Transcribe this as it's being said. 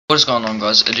What is going on,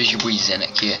 guys? It is your boy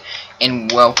Zenik here, and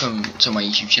welcome to my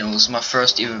YouTube channel. This is my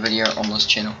first ever video on this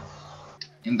channel,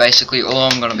 and basically all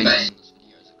I'm going to be doing in this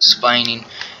video is explaining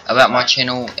about my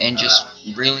channel and just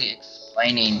really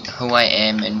explaining who I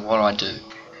am and what I do.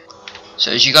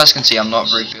 So as you guys can see, I'm not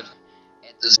very good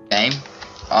at this game.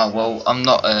 Well, I'm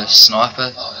not a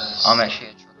sniper, I'm actually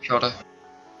a trick shotter.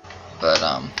 But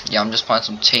yeah, I'm just playing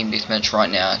some team deathmatch right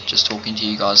now, just talking to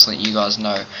you guys, letting you guys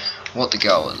know what the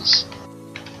goal is.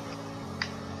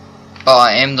 But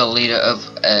I am the leader of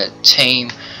a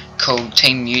team called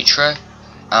Team Nutra.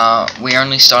 We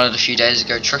only started a few days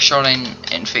ago, trick shotting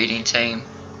and feeding team.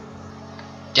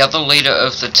 The other leader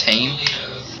of the team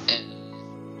is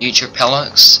Nutra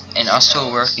and us two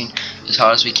are working as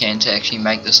hard as we can to actually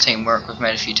make this team work. We've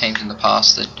made a few teams in the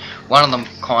past that one of them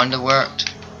kinda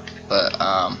worked, but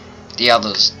the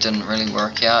others didn't really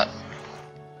work out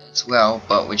as well.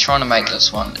 But we're trying to make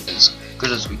this one as good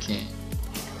as we can.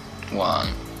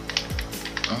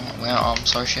 Oh wow, I'm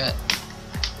so shit.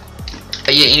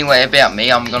 But yeah, anyway, about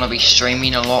me, I'm gonna be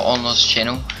streaming a lot on this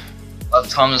channel by the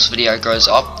time this video goes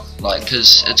up, like,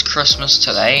 cause it's Christmas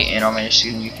today and I managed to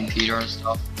get a new computer and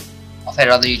stuff. I've had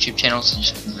other YouTube channels and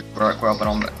just didn't work well, but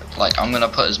I'm gonna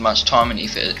put as much time and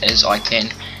effort as I can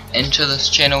into this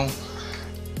channel.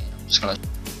 I'm just gonna.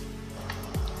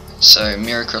 So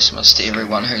Merry Christmas to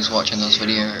everyone who's watching this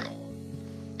video.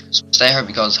 I hope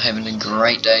you guys are having a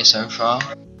great day so far.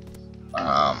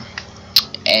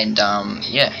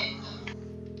 Yeah.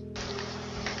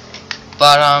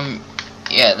 But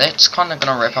yeah, that's kind of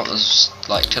gonna wrap up this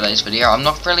today's video. I'm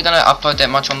not really gonna upload that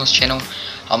much on this channel.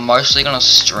 I'm mostly gonna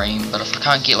stream, but if I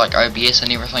can't get like OBS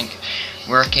and everything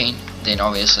working, then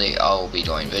obviously I'll be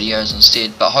doing videos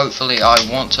instead. But hopefully I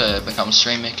want to become a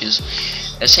streamer because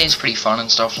it seems pretty fun and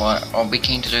stuff. Like, I'll be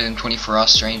keen to do them 24-hour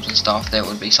streams and stuff. That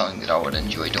would be something that I would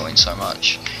enjoy doing so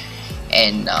much.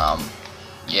 And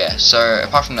yeah, so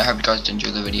apart from that, I hope you guys did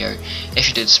enjoy the video. If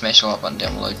you did, smash the like button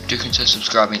down below. Do consider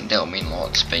subscribing, that will mean a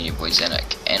lot. It's been your boy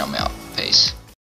Zenik, and I'm out. Peace.